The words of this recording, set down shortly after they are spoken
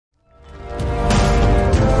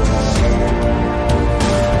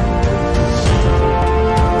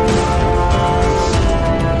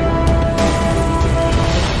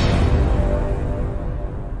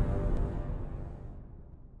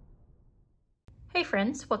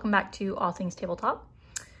friends, welcome back to All Things Tabletop.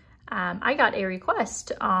 I got a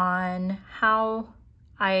request on how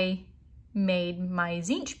I made my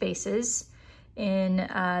Tzeentch bases in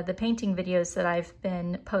the painting videos that I've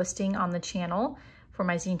been posting on the channel for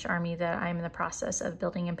my Tzeentch army that I'm in the process of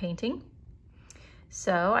building and painting.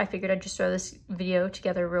 So I figured I'd just throw this video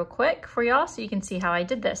together real quick for y'all so you can see how I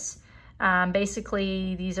did this.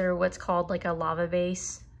 Basically, these are what's called like a lava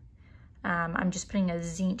base. I'm just putting a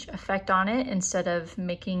Tzeentch effect on it instead of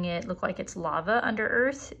making it look like it's lava under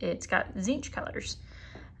earth. It's got Tzeentch colors.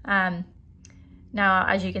 Now,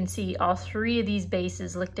 as you can see, all three of these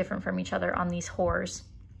bases look different from each other on these whores.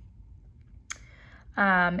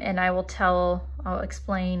 And I'll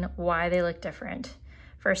explain why they look different.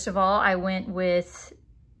 First of all, I went with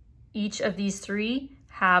each of these three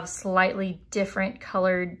have slightly different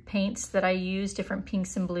colored paints that I use, different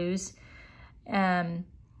pinks and blues,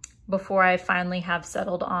 before I finally have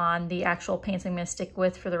settled on the actual paints I'm gonna stick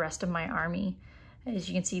with for the rest of my army. As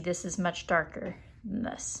you can see, this is much darker than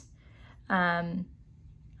this. I'm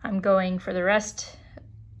going for the rest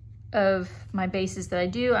of my bases that I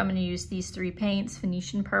do, I'm gonna use these three paints: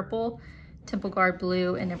 Venetian Purple, Temple Guard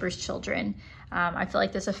Blue, and Emperor's Children. I feel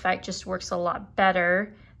like this effect just works a lot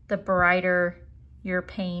better the brighter your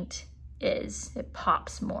paint is. It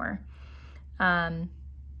pops more. You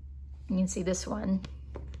can see this one,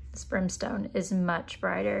 this Brimstone, is much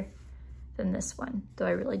brighter than this one, though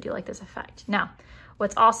I really do like this effect. Now,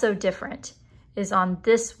 what's also different is on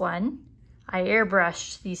this one, I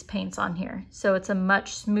airbrushed these paints on here. So it's a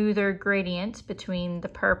much smoother gradient between the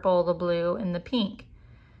purple, the blue, and the pink,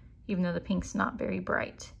 even though the pink's not very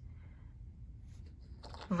bright.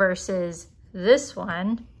 Versus this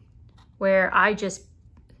one, where I just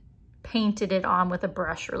painted it on with a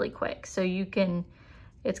brush really quick. So you can,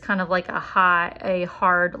 it's kind of like a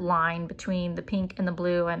hard line between the pink and the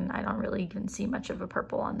blue, and I don't really even see much of a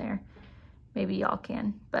purple on there. Maybe y'all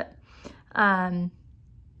can, but, and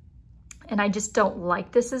I just don't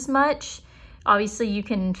like this as much. Obviously you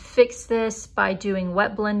can fix this by doing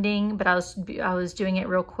wet blending, but I was doing it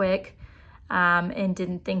real quick and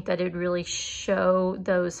didn't think that it'd really show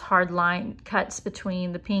those hard line cuts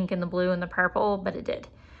between the pink and the blue and the purple, but it did.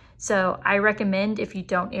 So I recommend, if you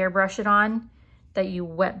don't airbrush it on, that you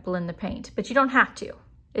wet blend the paint, but you don't have to.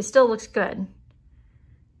 It still looks good,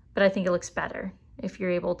 but I think it looks better if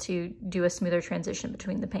you're able to do a smoother transition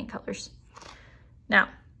between the paint colors. Now,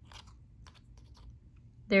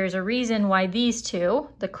 there's a reason why these two,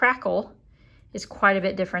 the Crackle, is quite a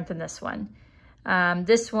bit different than this one.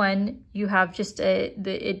 This one, you have just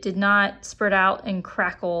it did not spread out and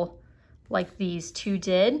crackle like these two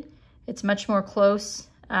did. It's much more close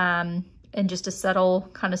and just a subtle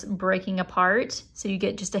kind of breaking apart. So you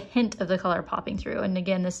get just a hint of the color popping through. And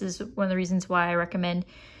again, this is one of the reasons why I recommend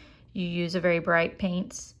you use a very bright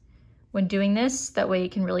paint when doing this. That way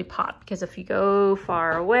it can really pop, because if you go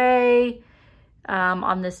far away,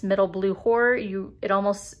 on this middle blue whore, it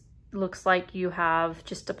almost looks like you have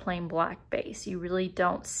just a plain black base. You really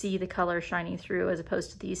don't see the color shining through, as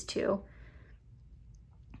opposed to these two.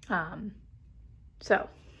 So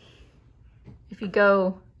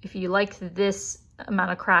if you like this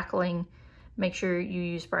amount of crackling, make sure you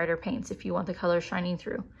use brighter paints if you want the color shining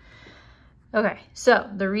through. Okay, so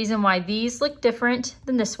the reason why these look different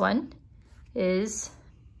than this one is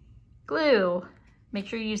glue. Make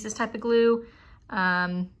sure you use this type of glue.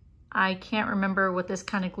 I can't remember what this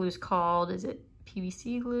kind of glue is called. Is it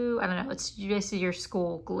PVC glue? I don't know. It's basically your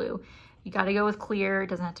school glue. You got to go with clear. It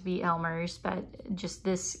doesn't have to be Elmer's, but just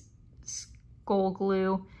this school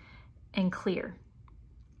glue and clear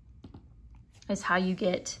is how you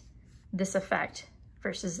get this effect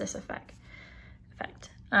versus this effect.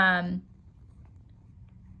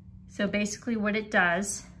 So basically what it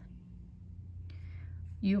does,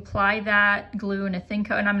 you apply that glue in a thin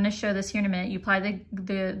coat, and I'm going to show this here in a minute. You apply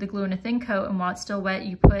the glue in a thin coat, and while it's still wet,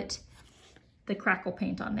 you put the Crackle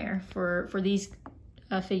paint on there. For these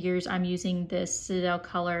figures, I'm using this Citadel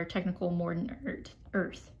Color Technical Modern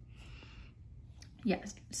Earth.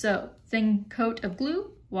 Yes, so thin coat of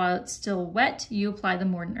glue. While it's still wet, you apply the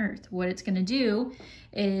Modern Earth. What it's going to do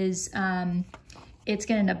is it's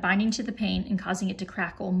going to end up binding to the paint and causing it to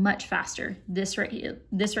crackle much faster. This right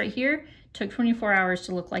here took 24 hours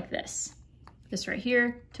to look like this. This right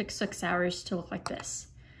here took 6 hours to look like this.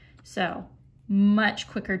 So much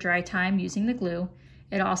quicker dry time using the glue.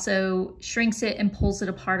 It also shrinks it and pulls it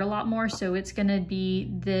apart a lot more. So it's gonna be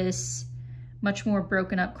this much more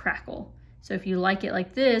broken up crackle. So if you like it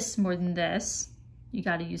like this more than this, you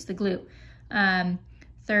gotta use the glue.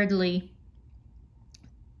 Thirdly,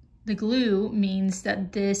 the glue means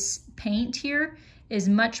that this paint here is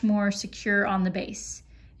much more secure on the base.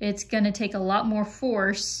 It's gonna take a lot more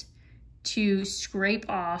force to scrape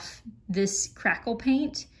off this Crackle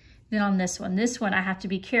paint than on this one. This one I have to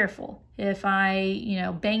be careful. If I,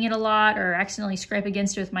 bang it a lot or accidentally scrape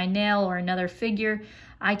against it with my nail or another figure,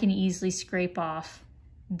 I can easily scrape off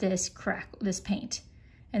this paint.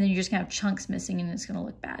 And then you're just gonna have chunks missing and it's gonna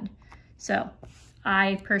look bad. So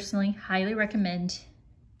I personally highly recommend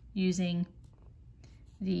using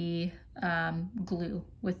the glue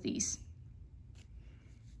with these.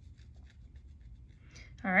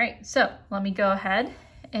 All right, so let me go ahead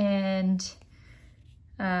and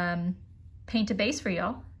paint a base for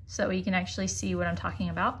y'all so you can actually see what I'm talking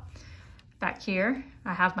about. Back here,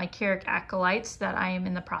 I have my Carrick Acolytes that I am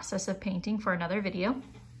in the process of painting for another video.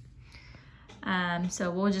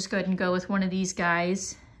 So we'll just go ahead and go with one of these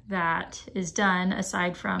guys that is done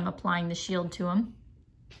aside from applying the shield to them.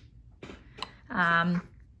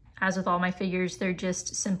 As with all my figures, they're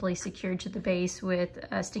just simply secured to the base with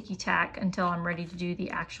a sticky tack until I'm ready to do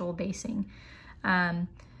the actual basing.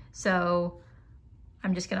 So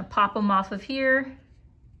I'm just gonna pop them off of here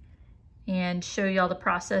and show you all the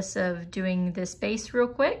process of doing this base real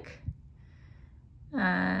quick.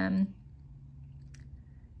 And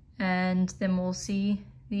then we'll see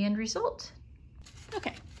the end result.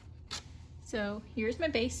 Okay, so here's my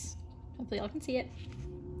base. Hopefully y'all can see it.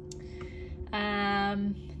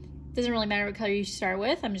 Doesn't really matter what color you start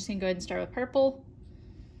with. I'm just gonna go ahead and start with purple.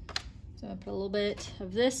 So I put a little bit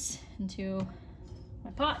of this into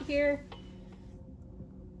my pot here.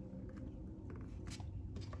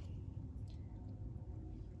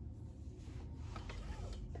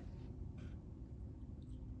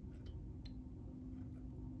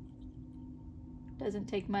 Doesn't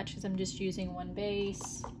take much because I'm just using one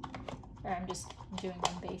base, or I'm just doing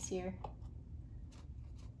one base here.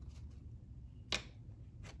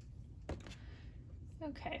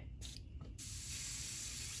 Okay.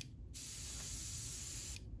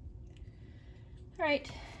 All right,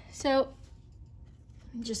 so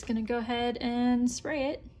I'm just gonna go ahead and spray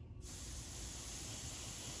it.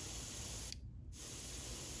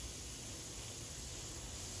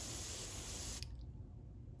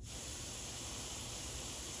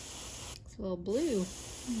 It's a little blue.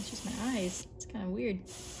 It's just my eyes. It's kind of weird.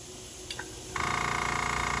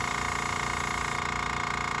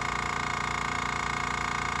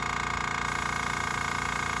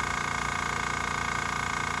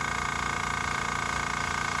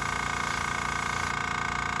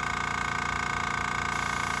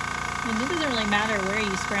 And it doesn't really matter where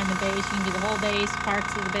you spray on the base. You can do the whole base,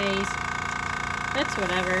 parts of the base. That's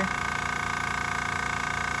whatever.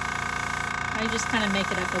 I just kind of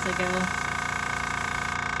make it up as I go.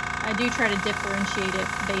 I do try to differentiate it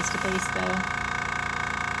base to base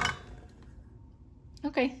though.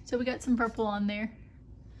 Okay, so we got some purple on there.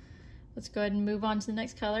 Let's go ahead and move on to the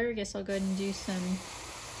next color. I guess I'll go ahead and do some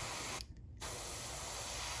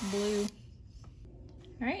blue.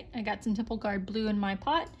 All right, I got some Temple Guard blue in my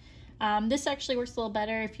pot. This actually works a little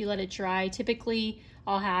better if you let it dry. Typically,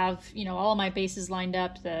 I'll have, all of my bases lined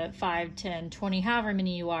up, the 5, 10, 20, however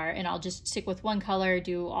many you are, and I'll just stick with one color,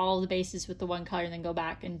 do all the bases with the one color, and then go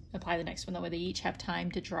back and apply the next one. That way they each have time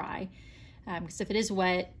to dry. Because if it is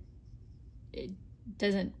wet, it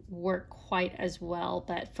doesn't work quite as well,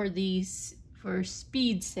 but for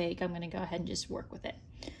speed's sake, I'm gonna go ahead and just work with it.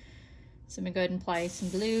 So I'm gonna go ahead and apply some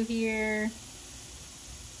blue here.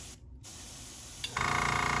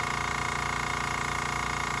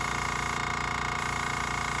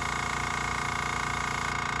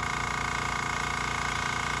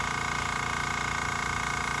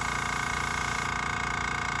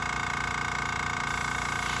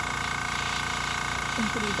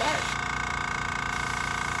 Pretty dark.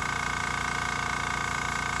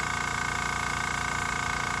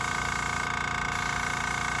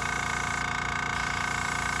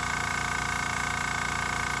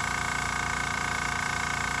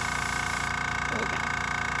 There we go.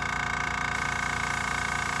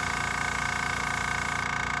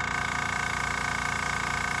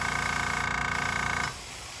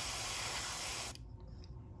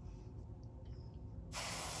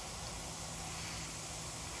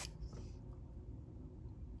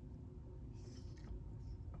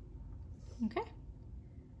 Okay,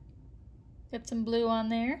 got some blue on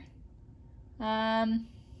there. I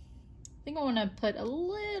think I want to put a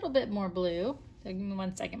little bit more blue. So give me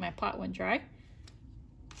 1 second, my pot went dry.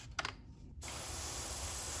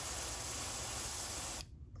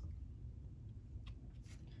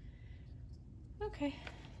 Okay,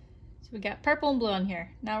 so we got purple and blue on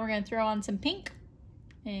here. Now we're going to throw on some pink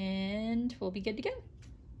and we'll be good to go.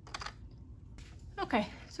 Okay,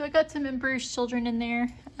 So I got some Emperor's Children in there.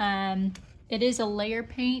 It is a layer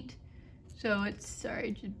paint, so it's, sorry,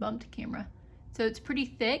 I just bumped the camera. So it's pretty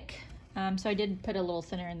thick, so I did put a little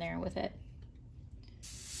thinner in there with it.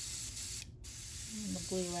 And the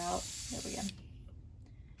blue out, there we go.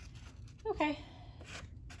 Okay,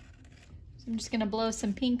 so I'm just gonna blow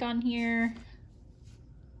some pink on here.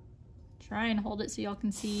 Try and hold it so y'all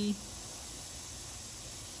can see.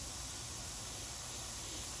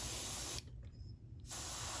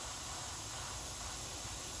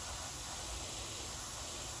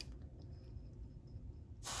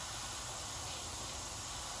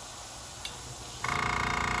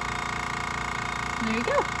 There you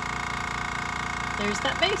go. There's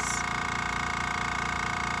that base.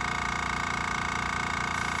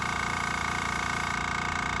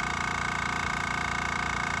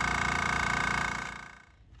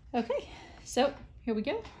 Okay, so here we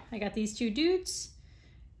go. I got these two dudes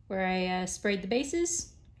where I sprayed the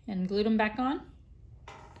bases and glued them back on.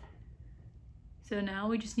 So now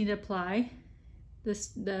we just need to apply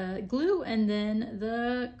the glue and then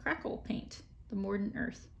the Crackle paint, the Mordant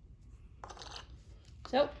Earth.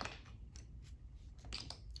 So,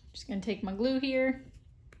 just gonna take my glue here,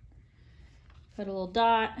 put a little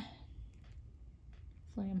dot.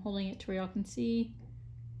 Hopefully I'm holding it to where y'all can see.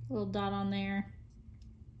 A little dot on there.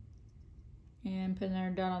 And put another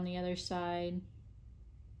dot on the other side.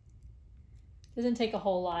 Doesn't take a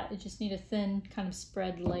whole lot, it just need a thin kind of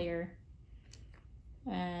spread layer.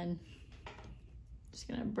 And just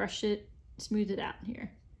gonna brush it, smooth it out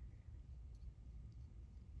here.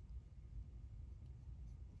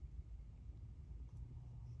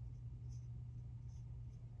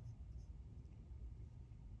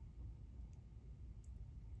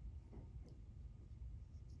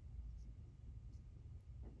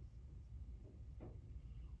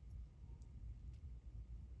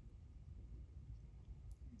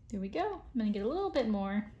 There we go. I'm gonna get a little bit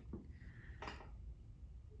more. I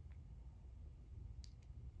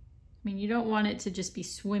mean, you don't want it to just be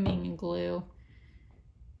swimming in glue,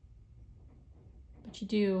 but you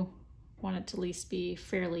do want it to at least be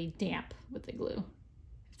fairly damp with the glue,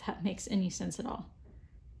 if that makes any sense at all.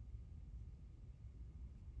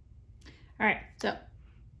 All right, so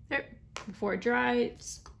there, before it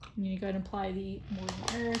dries, I'm gonna go ahead and apply the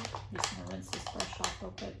Mordant Earth. I'm just gonna rinse this brush off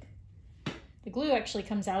real quick. The glue actually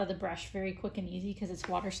comes out of the brush very quick and easy because it's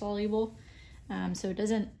water soluble. So it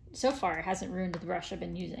doesn't, so far it hasn't ruined the brush I've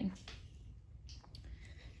been using.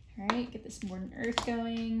 All right, get this Mordant Earth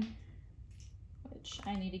going, which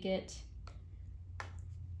I need to get,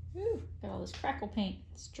 ooh, got all this Crackle paint.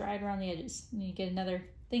 It's dried around the edges. I need to get another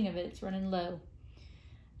thing of it, it's running low.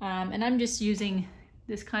 And I'm just using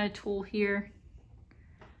this kind of tool here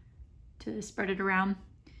to spread it around.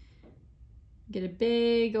 Get a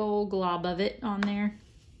big old glob of it on there.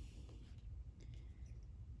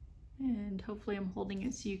 And hopefully I'm holding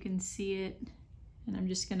it so you can see it. And I'm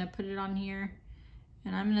just gonna put it on here.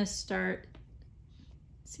 And I'm gonna start,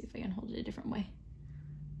 let's see if I can hold it a different way.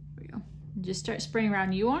 There we go. Just start spraying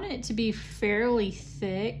around. You want it to be fairly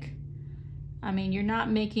thick. I mean, you're not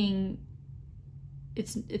making,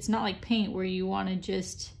 it's not like paint where you wanna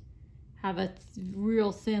just have a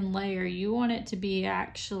real thin layer. You want it to be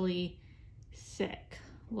actually thick.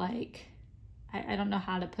 Like, I don't know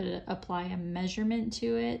how to apply a measurement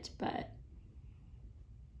to it, but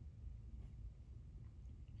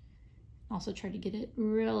also try to get it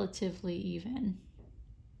relatively even.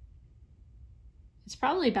 It's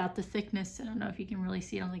probably about the thickness, I don't know if you can really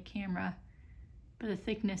see it on the camera, but the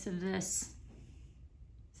thickness of this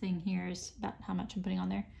thing here is about how much I'm putting on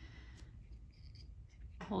there.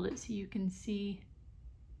 Hold it so you can see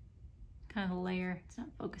kind of the layer. It's not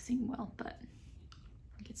focusing well, but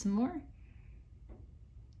I'll get some more.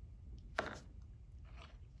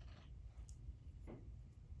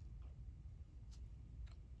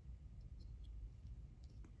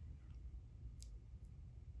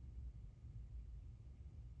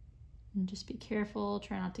 And just be careful,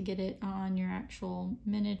 try not to get it on your actual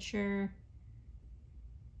miniature.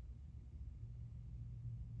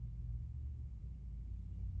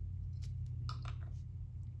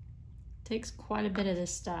 Takes quite a bit of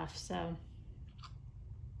this stuff, so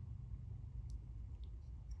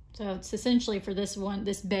it's essentially for this one,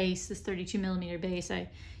 this base, this 32mm base, I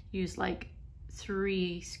used like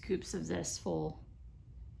 3 scoops of this full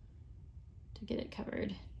to get it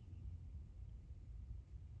covered.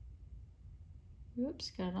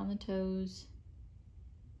 Oops, got it on the toes.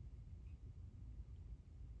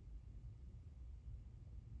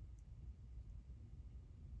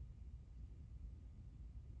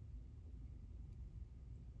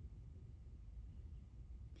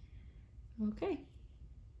 Okay,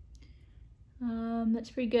 That's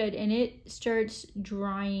pretty good. And it starts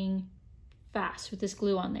drying fast with this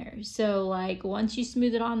glue on there. So like once you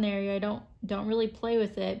smooth it on there, I don't really play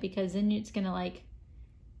with it, because then it's gonna like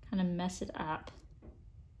kind of mess it up.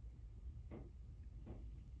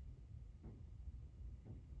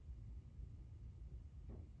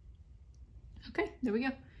 Okay, there we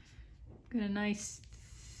go. Got a nice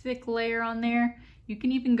thick layer on there. You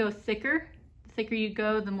can even go thicker. The thicker you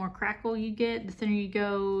go, the more crackle you get. The thinner you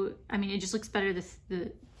go, I mean, it just looks better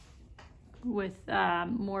with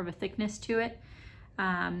more of a thickness to it.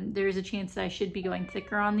 There is a chance that I should be going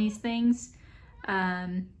thicker on these things.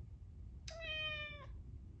 But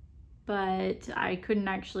I couldn't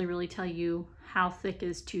actually really tell you how thick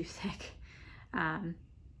is too thick.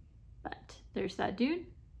 But there's that dude.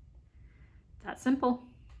 That simple.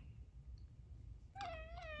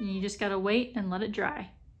 And you just gotta wait and let it dry.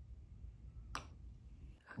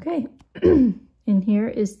 Okay, and here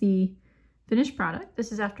is the finished product.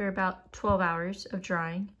 This is after about 12 hours of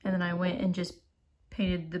drying, and then I went and just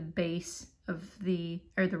painted the base of the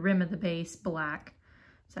rim of the base black.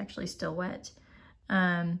 It's actually still wet.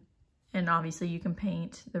 And obviously you can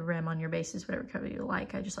paint the rim on your bases whatever color you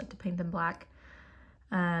like. I just like to paint them black.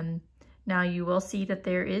 Now you will see that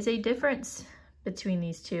there is a difference between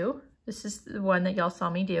these two. This is the one that y'all saw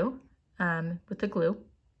me do with the glue.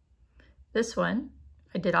 This one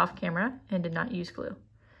I did off camera and did not use glue.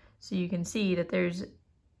 So you can see that there's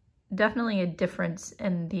definitely a difference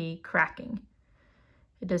in the cracking.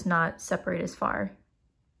 It does not separate as far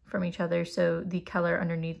from each other, so the color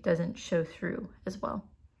underneath doesn't show through as well.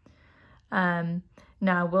 Now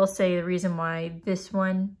I will say the reason why this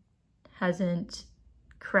one hasn't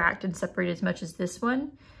cracked and separated as much as this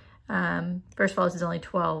one, first of all, this is only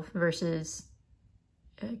 12 versus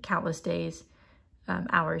countless days,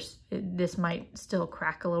 hours. This might still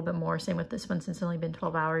crack a little bit more, same with this one since it's only been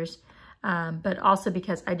 12 hours. But also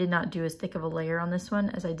because I did not do as thick of a layer on this one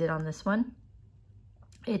as I did on this one,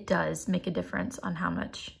 it does make a difference on how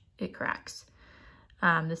much it cracks.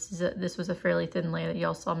 This was a fairly thin layer that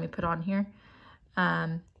y'all saw me put on here.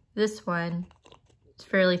 This one, it's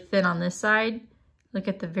fairly thin on this side. Look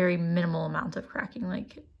at the very minimal amount of cracking,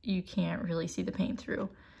 like you can't really see the paint through.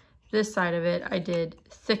 This side of it, I did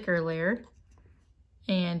thicker layer,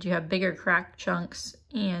 and you have bigger crack chunks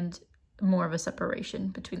and more of a separation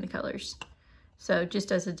between the colors. So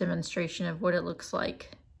just as a demonstration of what it looks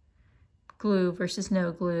like, glue versus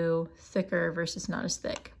no glue, thicker versus not as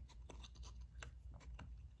thick.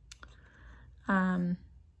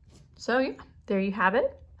 So yeah, there you have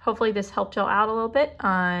it. Hopefully this helped y'all out a little bit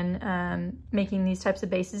on making these types of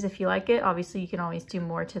bases if you like it. Obviously you can always do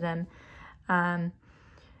more to them.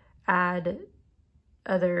 Add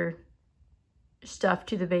other stuff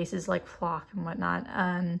to the bases like flock and whatnot,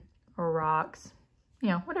 or rocks, you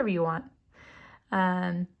know, whatever you want.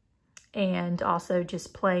 And also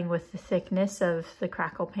just playing with the thickness of the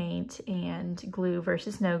Crackle paint and glue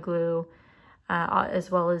versus no glue, as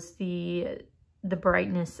well as the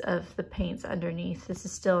brightness of the paints underneath. This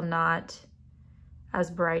is still not as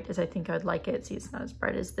bright as I think I would like it. See, it's not as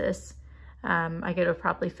bright as this. I could have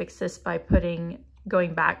probably fixed this by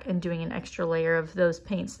going back and doing an extra layer of those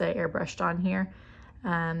paints that I airbrushed on here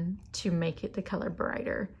to make it the color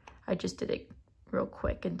brighter. I just did it real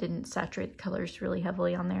quick and didn't saturate the colors really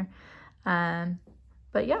heavily on there.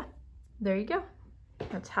 But yeah, there you go.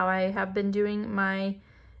 That's how I have been doing my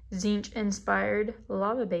Tzeentch inspired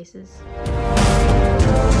lava bases.